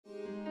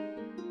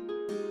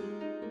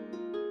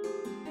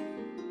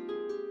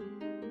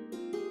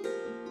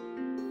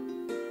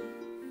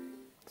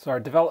So our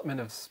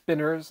development of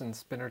spinners and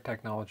spinner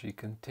technology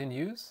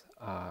continues.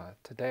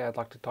 Today I'd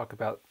like to talk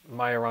about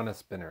Majorana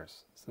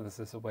spinners. So this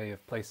is a way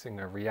of placing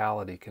a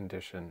reality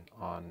condition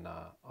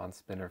on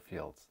spinner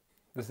fields.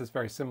 This is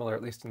very similar,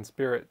 at least in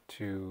spirit,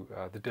 to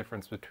the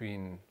difference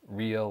between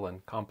real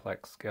and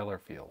complex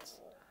scalar fields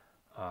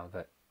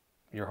that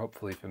you're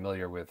hopefully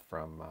familiar with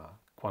from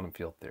quantum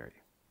field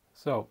theory.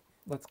 So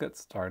let's get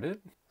started.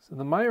 So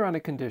the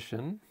Majorana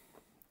condition,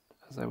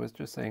 as I was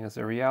just saying, is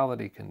a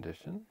reality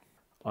condition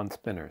on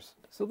spinners.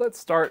 So let's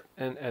start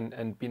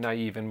and be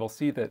naive, and we'll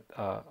see that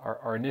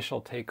our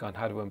initial take on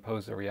how to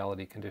impose a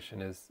reality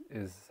condition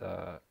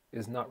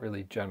is not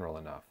really general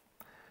enough.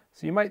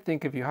 So you might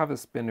think if you have a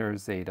spinner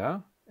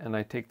zeta, and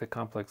I take the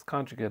complex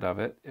conjugate of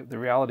it, the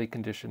reality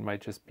condition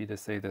might just be to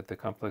say that the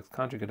complex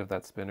conjugate of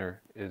that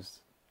spinner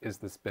is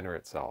the spinner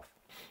itself.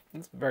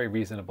 It's a very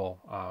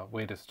reasonable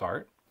way to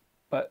start.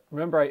 But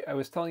remember, I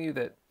was telling you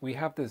that we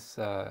have this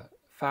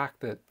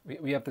fact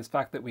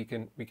that we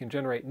can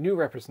generate new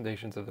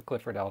representations of the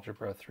Clifford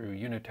algebra through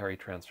unitary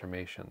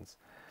transformations.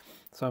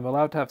 So I'm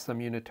allowed to have some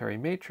unitary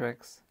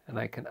matrix, and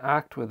I can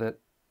act with it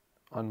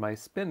on my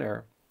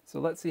spinner.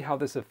 So let's see how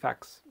this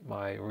affects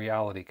my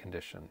reality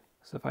condition.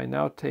 So if I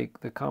now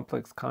take the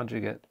complex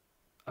conjugate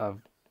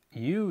of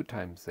u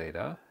times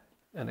zeta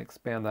and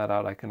expand that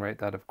out, I can write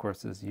that, of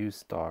course, as u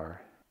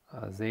star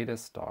zeta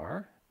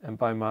star. And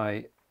by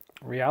my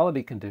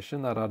reality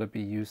condition, that ought to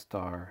be u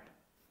star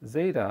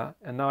zeta,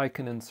 and now I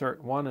can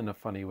insert 1 in a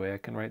funny way. I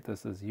can write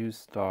this as u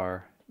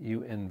star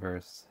u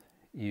inverse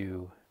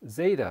u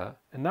zeta,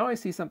 and now I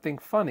see something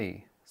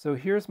funny. So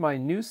here's my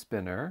new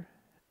spinner,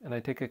 and I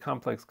take a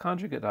complex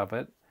conjugate of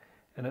it,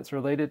 and it's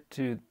related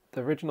to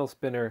the original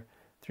spinner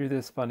through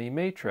this funny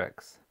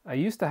matrix. I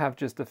used to have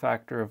just a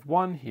factor of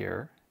 1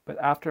 here, but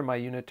after my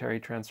unitary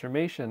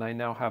transformation, I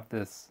now have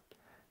this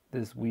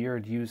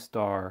weird u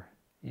star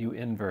u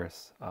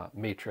inverse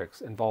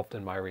matrix involved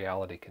in my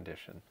reality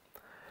condition.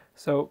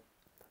 So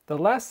the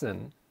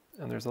lesson,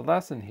 and there's a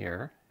lesson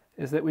here,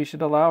 is that we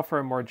should allow for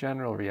a more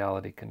general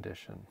reality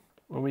condition.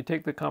 When we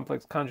take the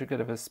complex conjugate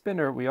of a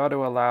spinner, we ought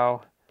to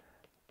allow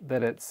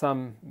that it's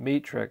some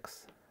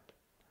matrix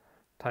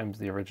times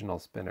the original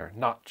spinner,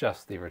 not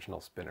just the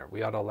original spinner.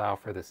 We ought to allow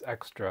for this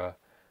extra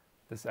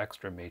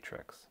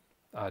matrix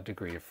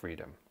degree of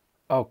freedom.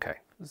 Okay,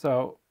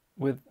 so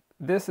with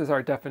this as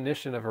our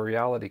definition of a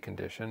reality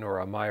condition or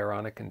a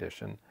Majorana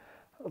condition,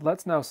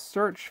 let's now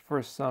search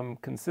for some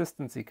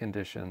consistency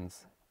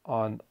conditions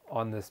on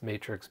this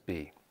matrix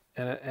B,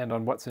 and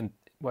on what's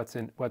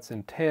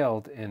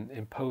entailed in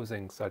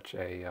imposing such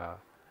a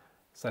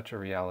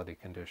reality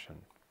condition.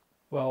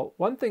 Well,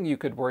 one thing you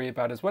could worry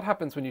about is what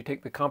happens when you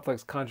take the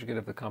complex conjugate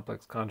of the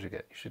complex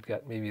conjugate. You should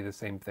get maybe the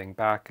same thing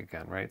back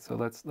again, right? So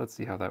let's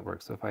see how that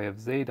works. So if I have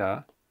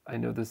zeta, I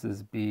know this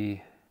is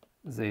B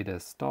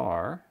zeta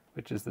star,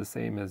 which is the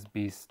same as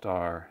B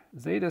star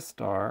zeta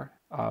star,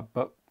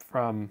 but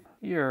from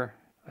here,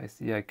 I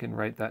see I can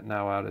write that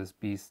now out as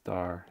B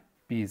star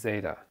B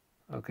zeta.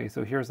 Okay,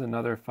 so here's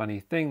another funny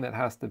thing that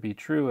has to be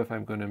true if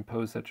I'm going to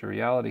impose such a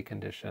reality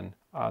condition.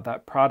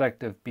 That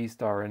product of B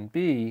star and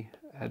B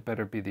had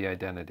better be the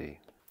identity.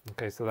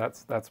 Okay, so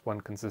that's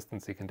one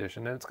consistency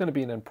condition, and it's going to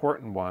be an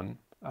important one.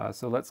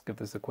 So let's give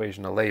this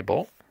equation a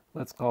label.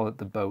 Let's call it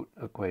the boat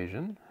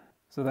equation.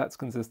 So that's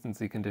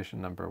consistency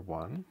condition number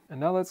 1. And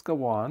now let's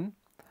go on.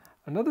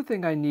 Another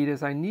thing I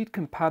need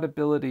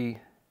compatibility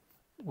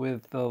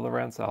with the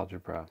Lorentz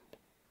algebra.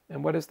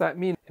 And what does that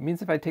mean? It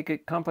means if I take a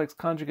complex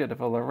conjugate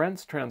of a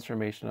Lorentz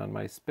transformation on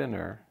my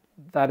spinner,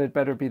 that had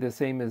better be the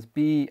same as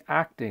B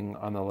acting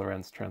on the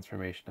Lorentz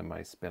transformation of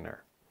my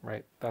spinner,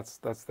 right? That's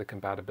the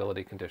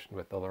compatibility condition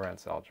with the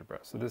Lorentz algebra.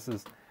 So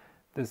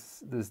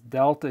this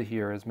delta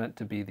here is meant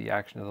to be the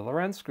action of the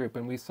Lorentz group,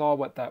 and we saw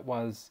what that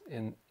was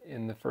in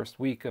the first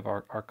week of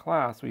our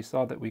class. We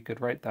saw that we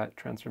could write that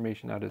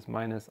transformation out as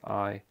minus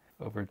I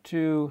over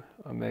 2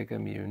 omega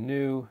mu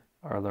nu,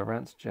 our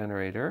Lorentz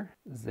generator,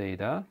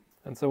 zeta.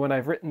 And so when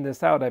I've written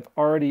this out, I've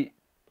already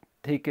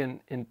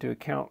taken into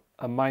account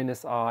a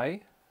minus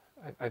I.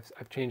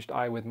 I've changed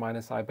I with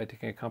minus I by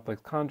taking a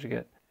complex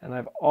conjugate. And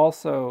I've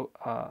also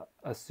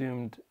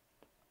assumed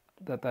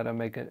that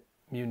omega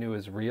mu nu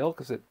is real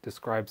because it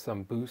describes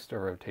some boost or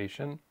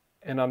rotation.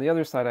 And on the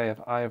other side, I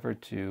have I over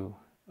 2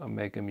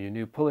 omega mu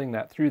nu, pulling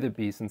that through the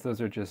B, since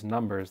those are just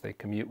numbers, they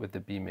commute with the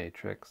B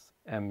matrix,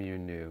 m mu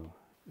nu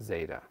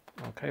zeta.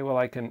 Okay, well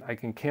I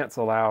can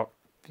cancel out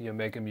the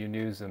omega mu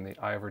nu's and the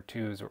I over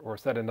 2's, or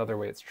said another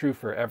way, it's true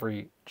for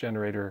every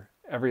generator,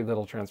 every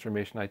little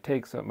transformation I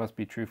take, so it must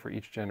be true for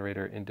each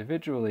generator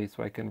individually.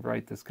 So I can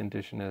write this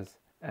condition as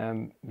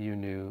m mu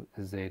nu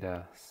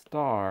zeta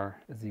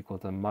star is equal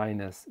to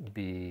minus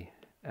B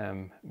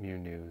m mu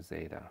nu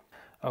zeta.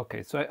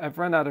 Okay, so I've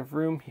run out of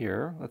room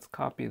here. Let's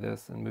copy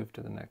this and move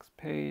to the next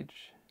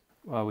page.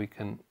 Well, we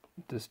can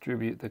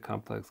distribute the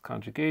complex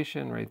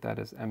conjugation, write that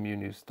as m mu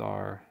nu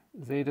star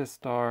zeta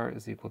star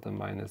is equal to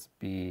minus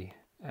B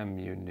m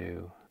mu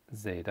nu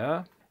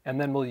zeta.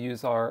 And then we'll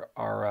use our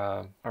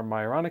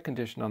Majorana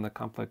condition on the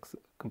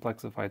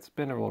complexified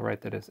spinner. We'll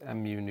write that as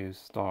m mu nu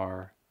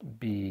star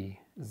B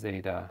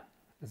zeta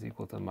is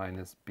equal to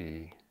minus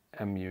B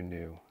mu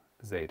nu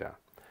zeta.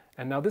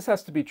 And now this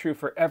has to be true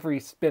for every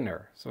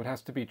spinor. So it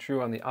has to be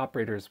true on the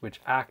operators which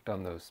act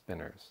on those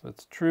spinors. So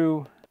it's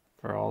true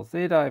for all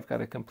zeta. I've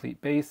got a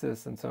complete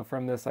basis. And so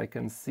from this I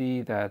can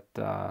see that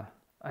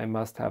I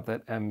must have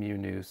that mu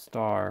nu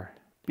star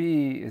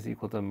B is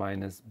equal to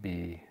minus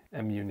B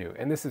mu nu.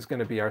 And this is going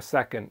to be our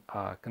second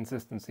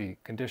consistency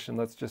condition.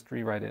 Let's just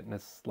rewrite it in a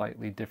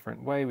slightly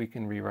different way. We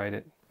can rewrite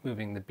it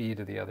moving the B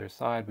to the other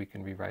side. We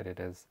can rewrite it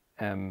as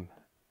mu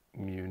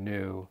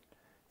nu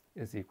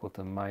is equal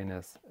to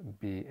minus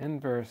B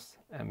inverse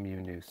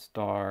mu nu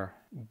star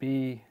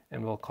B,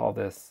 and we'll call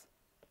this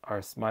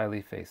our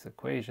smiley face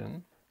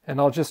equation. And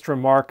I'll just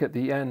remark at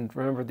the end,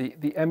 remember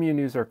the mu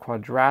nus are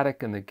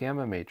quadratic in the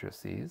gamma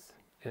matrices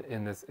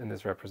in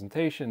this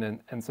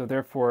representation, and so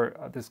therefore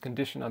this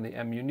condition on the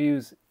mu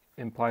nus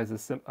implies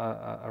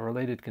a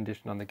related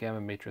condition on the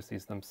gamma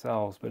matrices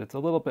themselves, but it's a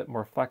little bit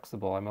more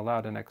flexible. I'm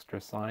allowed an extra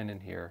sign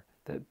in here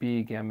that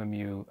B gamma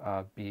mu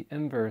B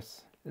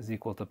inverse is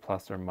equal to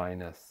plus or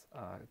minus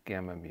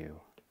gamma mu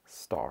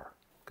star.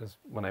 Because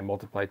when I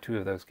multiply two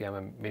of those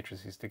gamma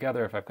matrices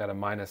together, if I've got a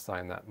minus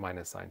sign, that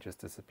minus sign just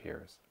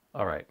disappears.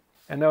 All right.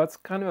 And now it's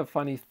kind of a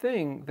funny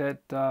thing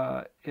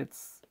that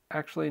it's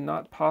actually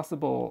not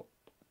possible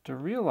to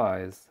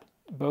realize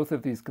both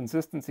of these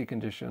consistency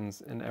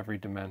conditions in every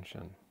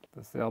dimension.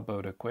 The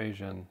sailboat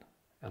equation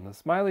and the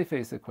smiley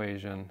face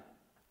equation.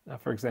 Now,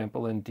 for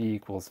example, in d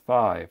equals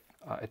 5,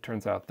 it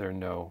turns out there are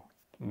no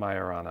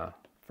Majorana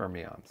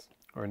fermions,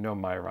 or no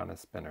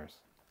Majorana spinors.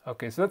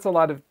 Okay, so that's a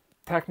lot of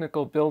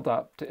technical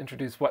build-up to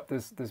introduce what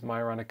this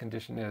Majorana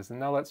condition is, and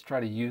now let's try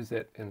to use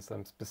it in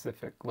some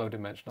specific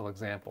low-dimensional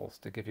examples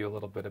to give you a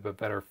little bit of a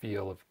better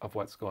feel of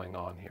what's going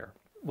on here.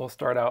 We'll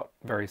start out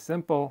very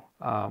simple.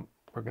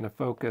 We're going to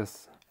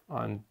focus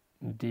on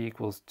d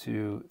equals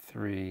 2,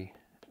 3,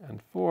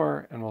 and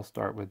 4, and we'll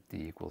start with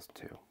d equals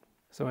 2.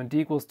 So in d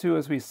equals 2,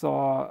 as we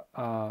saw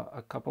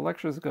a couple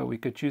lectures ago, we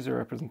could choose a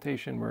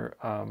representation where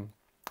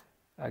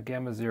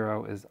gamma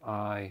 0 is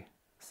I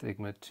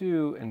sigma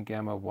 2 and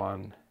gamma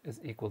 1 is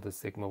equal to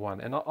sigma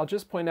 1. And I'll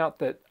just point out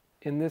that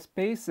in this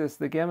basis,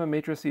 the gamma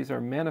matrices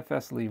are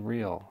manifestly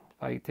real.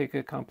 If I take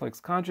a complex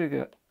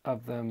conjugate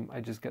of them,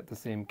 I just get the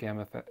same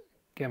gamma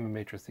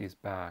matrices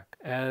back.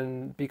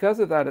 And because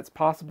of that, it's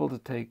possible to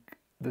take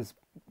this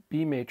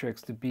B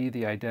matrix to be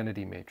the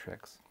identity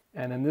matrix.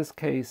 And in this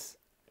case,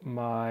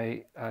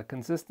 my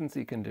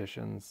consistency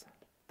conditions,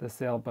 the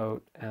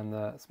sailboat and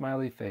the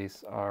smiley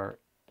face, are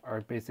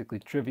basically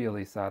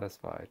trivially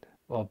satisfied.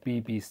 Well,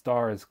 B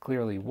star is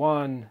clearly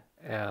 1,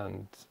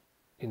 and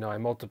I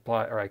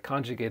multiply, or I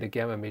conjugate a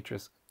gamma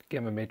matrix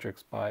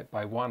by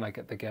 1, I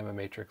get the gamma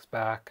matrix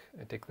back.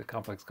 I take the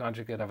complex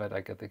conjugate of it,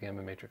 I get the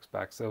gamma matrix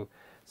back. So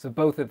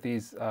both of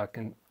these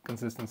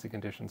consistency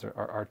conditions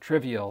are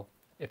trivial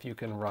if you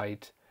can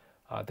write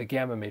the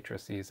gamma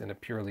matrices in a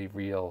purely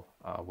real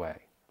way.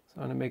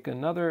 So I'm going to make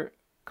another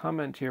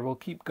comment here. We'll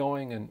keep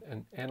going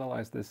and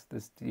analyze this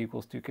d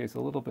equals 2 case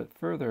a little bit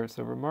further.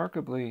 So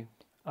remarkably,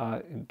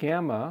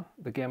 gamma,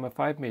 the gamma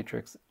 5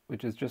 matrix,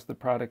 which is just the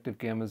product of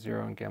gamma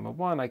 0 and gamma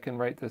 1, I can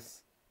write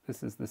this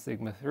is the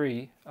sigma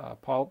 3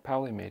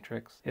 Pauli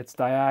matrix. It's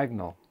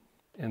diagonal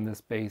in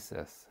this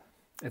basis.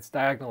 It's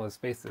diagonal as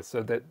basis,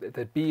 so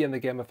that B and the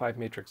gamma 5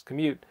 matrix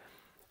commute.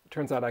 It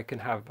turns out I can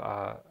have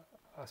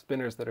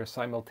spinors that are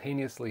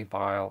simultaneously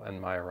Weil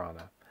and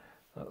Majorana.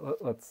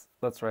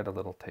 Let's write a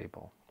little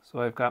table. So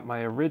I've got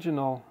my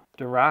original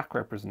Dirac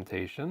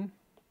representation,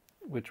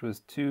 which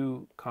was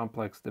 2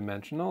 complex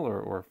dimensional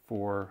or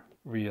 4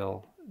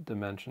 real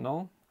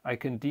dimensional. I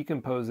can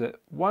decompose it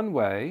one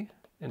way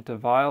into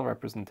Weil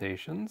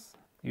representations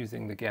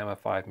using the gamma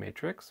 5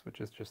 matrix,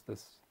 which is just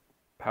this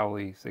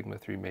Pauli sigma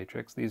 3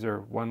 matrix. These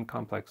are 1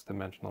 complex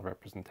dimensional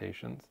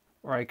representations.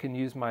 Or I can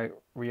use my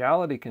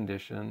reality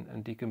condition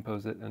and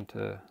decompose it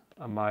into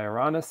a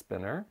Majorana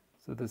spinor.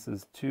 So this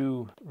is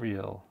 2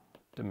 real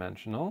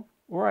dimensional.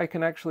 Or I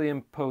can actually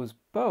impose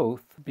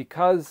both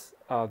because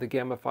the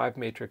gamma 5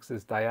 matrix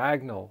is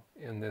diagonal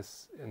in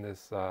this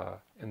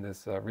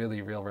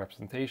really real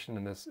representation,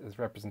 in this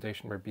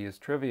representation where B is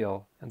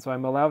trivial. And so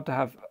I'm allowed to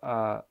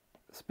have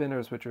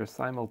spinors which are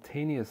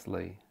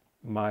simultaneously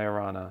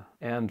Majorana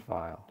and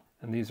Weil.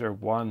 And these are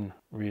 1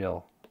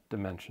 real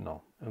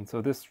dimensional. And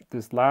so this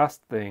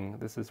last thing,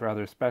 this is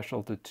rather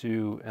special to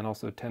 2 and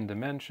also 10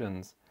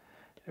 dimensions.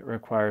 It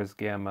requires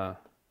gamma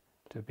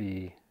to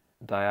be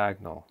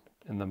diagonal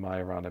in the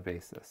Majorana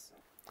basis.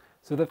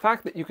 So the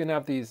fact that you can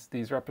have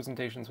these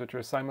representations which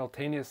are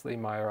simultaneously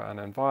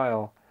Majorana and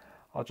Weil,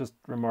 I'll just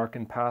remark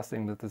in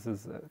passing that this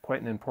is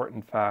quite an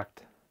important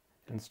fact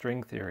in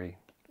string theory,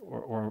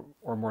 or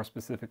more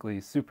specifically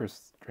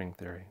superstring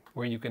theory,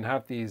 where you can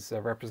have these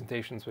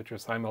representations which are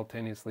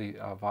simultaneously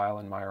Weil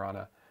and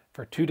Majorana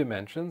for 2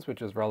 dimensions,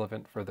 which is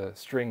relevant for the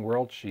string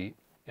world sheet,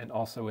 and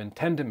also in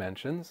 10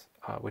 dimensions,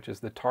 which is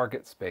the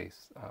target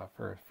space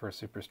for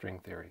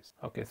superstring theories.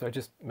 Okay, so I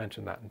just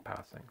mentioned that in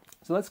passing.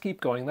 So let's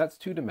keep going. That's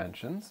 2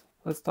 dimensions.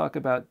 Let's talk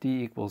about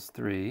D equals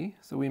 3.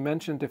 So we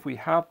mentioned if we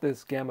have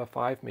this gamma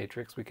 5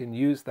 matrix, we can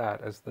use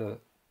that as the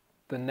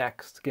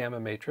next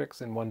gamma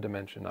matrix in one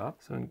dimension up.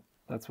 So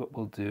that's what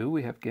we'll do.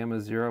 We have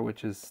gamma 0,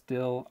 which is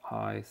still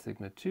I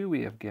sigma 2.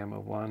 We have gamma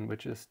 1,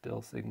 which is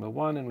still sigma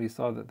 1. And we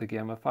saw that the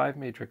gamma 5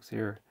 matrix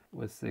here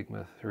was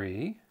sigma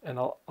 3. And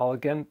I'll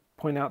again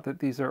point out that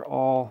these are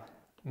all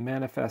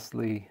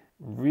manifestly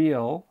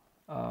real.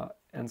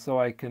 And so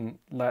I can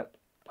let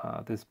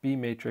this B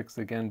matrix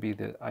again be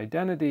the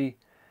identity.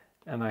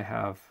 And I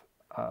have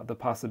the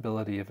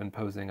possibility of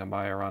imposing a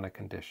Majorana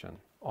condition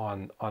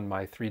on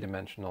my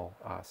three-dimensional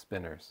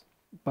spinors.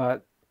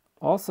 But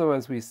also,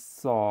 as we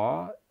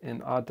saw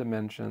in odd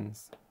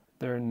dimensions,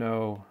 there are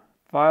no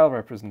file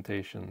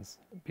representations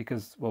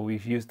because, well,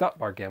 we've used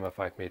up our gamma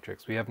 5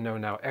 matrix. We have no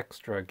now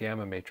extra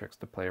gamma matrix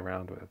to play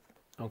around with.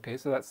 Okay,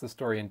 so that's the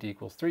story in D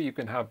equals 3. You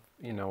can have,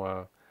 you know,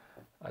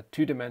 a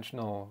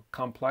two-dimensional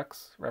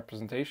complex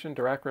representation,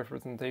 direct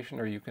representation,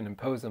 or you can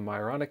impose a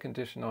Majorana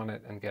condition on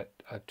it and get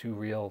a two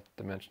real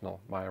dimensional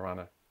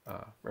Majorana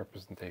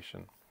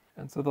representation.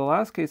 And so the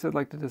last case I'd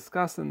like to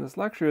discuss in this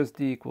lecture is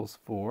D equals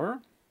 4.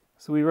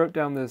 So we wrote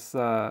down this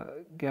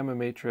gamma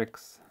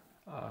matrix,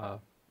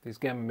 these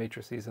gamma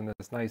matrices in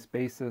this nice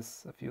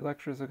basis. A few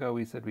lectures ago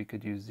we said we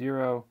could use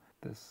 0,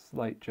 this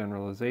slight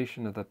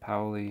generalization of the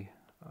Pauli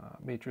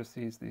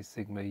matrices, these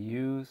sigma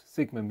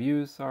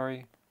mu's,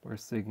 where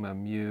sigma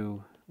mu,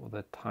 well,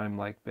 the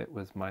time-like bit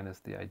was minus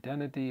the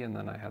identity, and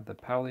then I had the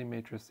Pauli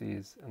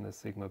matrices, and the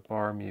sigma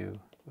bar mu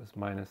was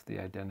minus the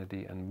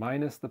identity and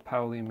minus the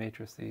Pauli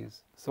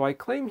matrices. So I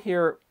claim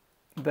here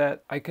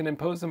that I can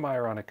impose a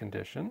Majorana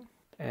condition,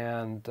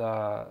 and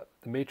the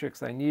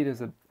matrix I need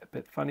is a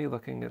bit funny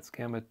looking. It's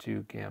gamma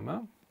 2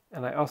 gamma.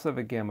 And I also have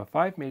a gamma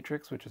 5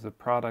 matrix, which is a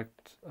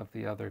product of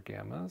the other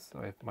gammas. So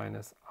I have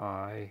minus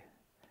I,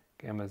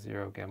 gamma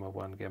 0, gamma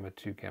 1, gamma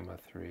 2, gamma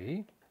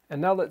 3. And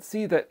now let's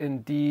see that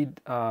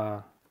indeed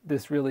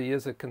this really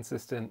is a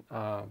consistent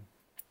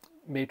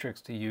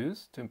matrix to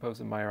use to impose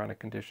a Majorana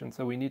condition.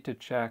 So we need to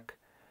check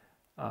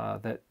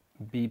that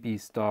BB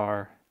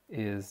star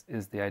is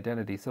the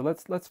identity. So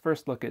let's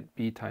first look at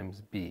B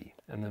times B,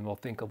 and then we'll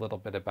think a little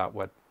bit about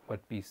what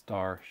B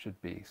star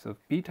should be. So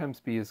B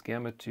times B is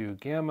gamma 2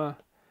 gamma,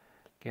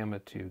 gamma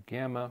 2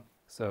 gamma.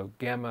 So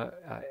gamma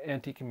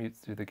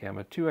anti-commutes through the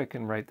gamma 2. I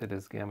can write that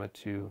as gamma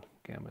 2,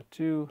 gamma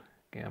 2,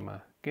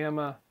 gamma,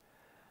 gamma.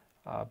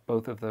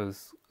 Both of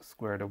those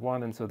square to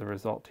 1, and so the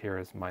result here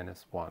is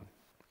minus 1.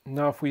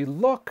 Now if we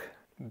look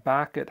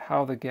back at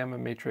how the gamma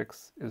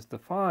matrix is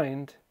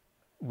defined,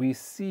 we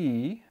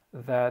see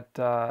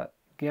that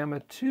gamma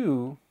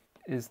 2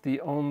 is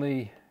the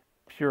only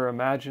pure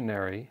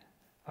imaginary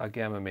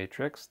gamma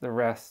matrix. The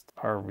rest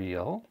are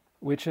real,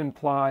 which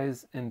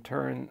implies in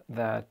turn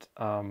that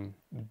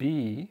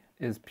B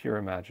is pure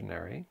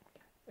imaginary,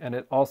 and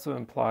it also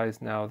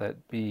implies now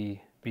that B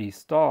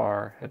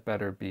star had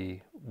better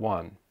be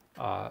 1.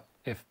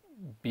 If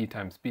B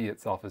times B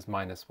itself is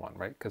minus 1,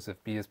 right? Because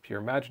if B is pure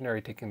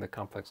imaginary, taking the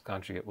complex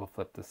conjugate will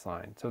flip the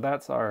sign. So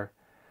that's our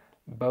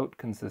boat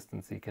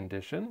consistency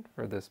condition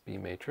for this B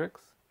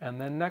matrix.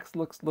 And then next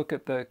let's look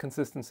at the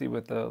consistency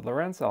with the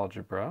Lorentz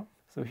algebra.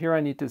 So here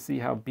I need to see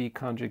how B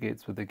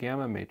conjugates with the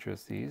gamma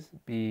matrices.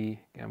 B,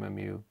 gamma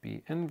mu,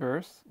 B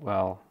inverse.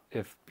 Well,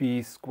 if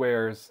B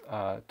squares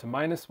to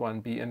minus 1,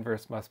 B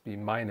inverse must be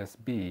minus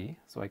B.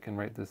 So I can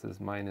write this as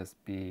minus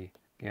B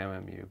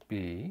gamma mu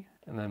B.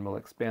 And then we'll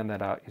expand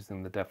that out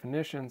using the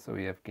definition. So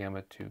we have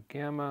gamma 2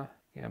 gamma,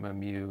 gamma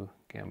mu,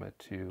 gamma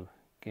 2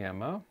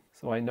 gamma.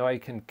 So I know I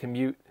can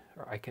commute,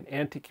 or I can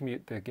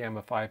anti-commute the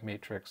gamma 5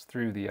 matrix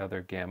through the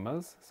other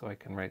gammas. So I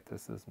can write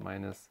this as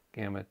minus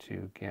gamma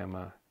 2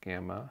 gamma,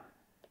 gamma,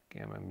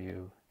 gamma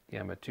mu,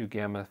 gamma 2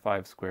 gamma,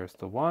 5 squares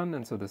to 1.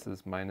 And so this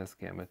is minus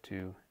gamma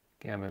 2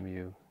 gamma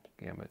mu,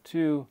 gamma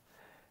 2.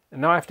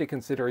 And now I have to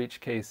consider each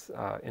case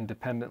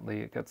independently.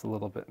 It gets a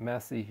little bit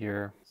messy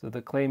here. So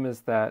the claim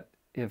is that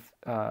if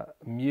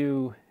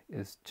mu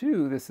is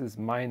 2, this is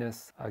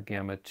minus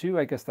gamma 2.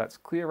 I guess that's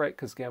clear, right?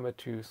 Because gamma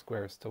 2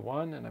 squares to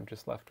 1, and I'm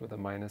just left with a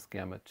minus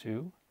gamma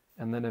 2.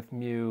 And then if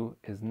mu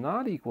is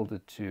not equal to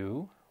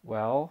 2,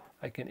 well,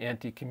 I can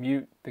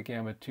anti-commute the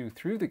gamma 2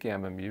 through the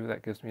gamma mu.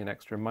 That gives me an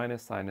extra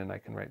minus sign, and I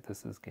can write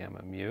this as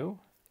gamma mu.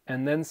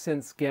 And then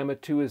since gamma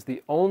 2 is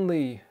the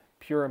only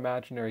pure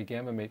imaginary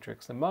gamma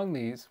matrix among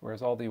these,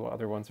 whereas all the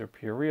other ones are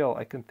pure real,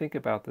 I can think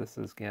about this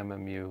as gamma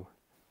mu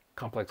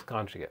complex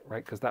conjugate,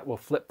 right? Because that will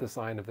flip the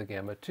sign of the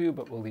gamma 2,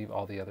 but will leave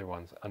all the other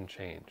ones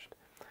unchanged.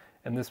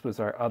 And this was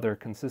our other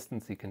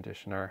consistency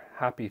condition, our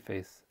happy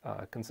face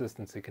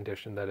consistency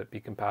condition, that it be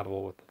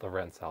compatible with the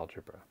Lorentz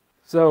algebra.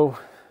 So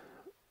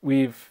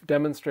we've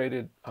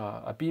demonstrated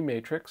a B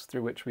matrix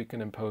through which we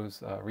can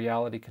impose a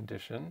reality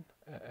condition,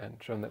 and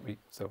shown that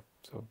so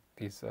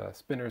these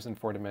spinors in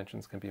 4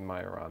 dimensions can be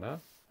Majorana.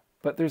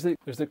 But there's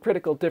a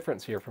critical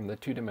difference here from the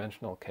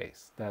two-dimensional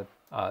case, that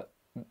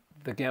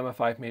the gamma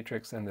 5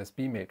 matrix and this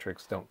B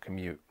matrix don't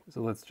commute.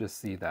 So let's just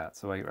see that.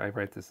 So I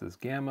write this as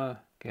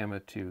gamma, gamma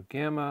 2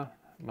 gamma,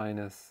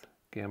 minus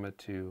gamma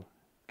 2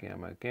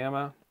 gamma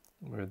gamma.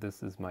 where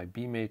this is my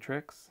B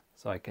matrix.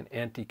 So I can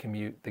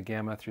anti-commute the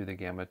gamma through the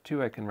gamma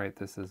 2. I can write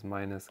this as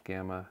minus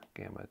gamma,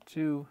 gamma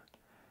 2,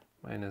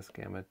 minus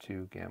gamma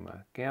 2,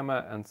 gamma,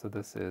 gamma. And so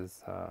this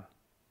is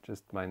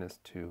just minus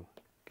 2,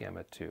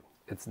 gamma 2.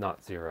 It's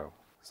not 0.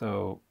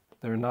 So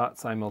they're not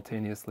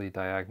simultaneously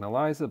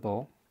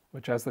diagonalizable,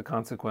 which has the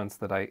consequence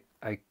that I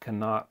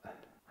cannot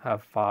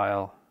have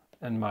Phi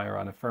and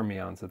Majorana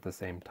fermions at the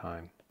same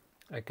time.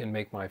 I can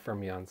make my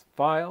fermions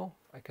Phi,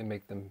 I can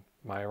make them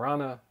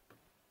Majorana,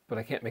 but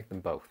I can't make them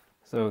both.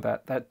 So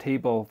that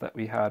table that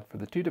we had for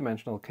the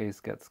two-dimensional case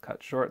gets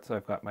cut short. So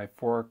I've got my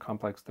 4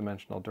 complex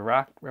dimensional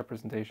Dirac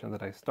representation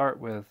that I start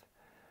with.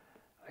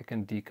 I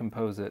can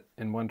decompose it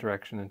in one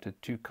direction into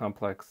 2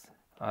 complex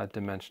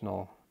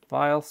dimensional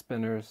Phi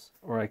spinors,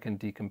 or I can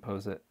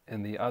decompose it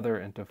in the other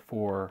into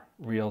 4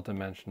 real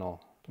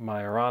dimensional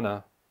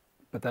Majorana,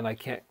 but then I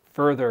can't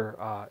further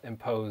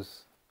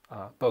impose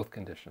both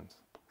conditions.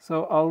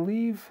 So I'll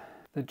leave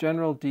the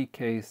general D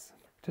case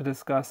to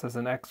discuss as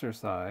an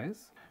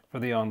exercise for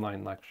the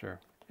online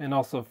lecture, and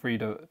also for you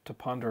to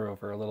ponder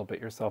over a little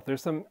bit yourself.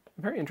 There's some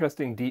very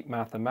interesting deep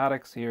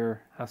mathematics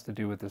here. It has to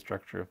do with the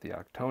structure of the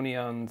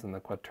octonions and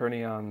the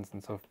quaternions,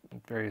 and so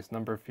various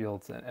number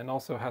fields, and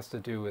also has to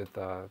do with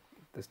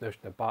this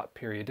notion of Bott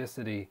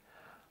periodicity,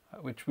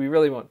 which we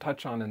really won't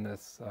touch on in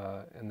this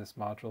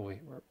module.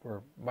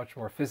 We're much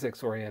more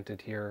physics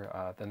oriented here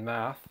than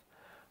math.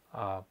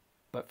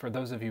 But for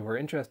those of you who are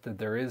interested,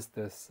 there is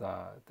this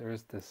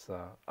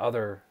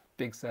other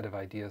big set of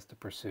ideas to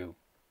pursue,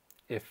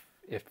 if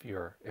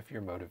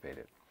you're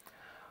motivated.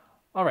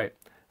 All right,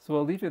 so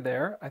we'll leave you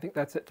there. I think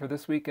that's it for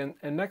this week, and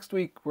next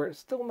week we're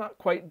still not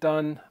quite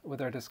done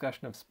with our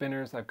discussion of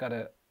spinors. I've got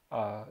to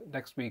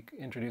next week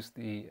introduce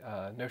the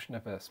notion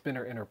of a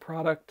spinor inner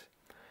product,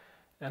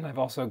 and I've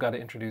also got to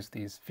introduce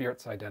these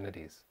Fierz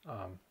identities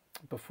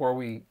before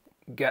we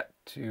get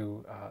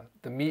to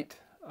the meat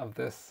of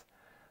this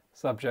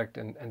subject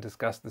and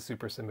discuss the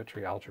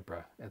supersymmetry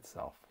algebra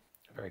itself.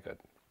 Very good.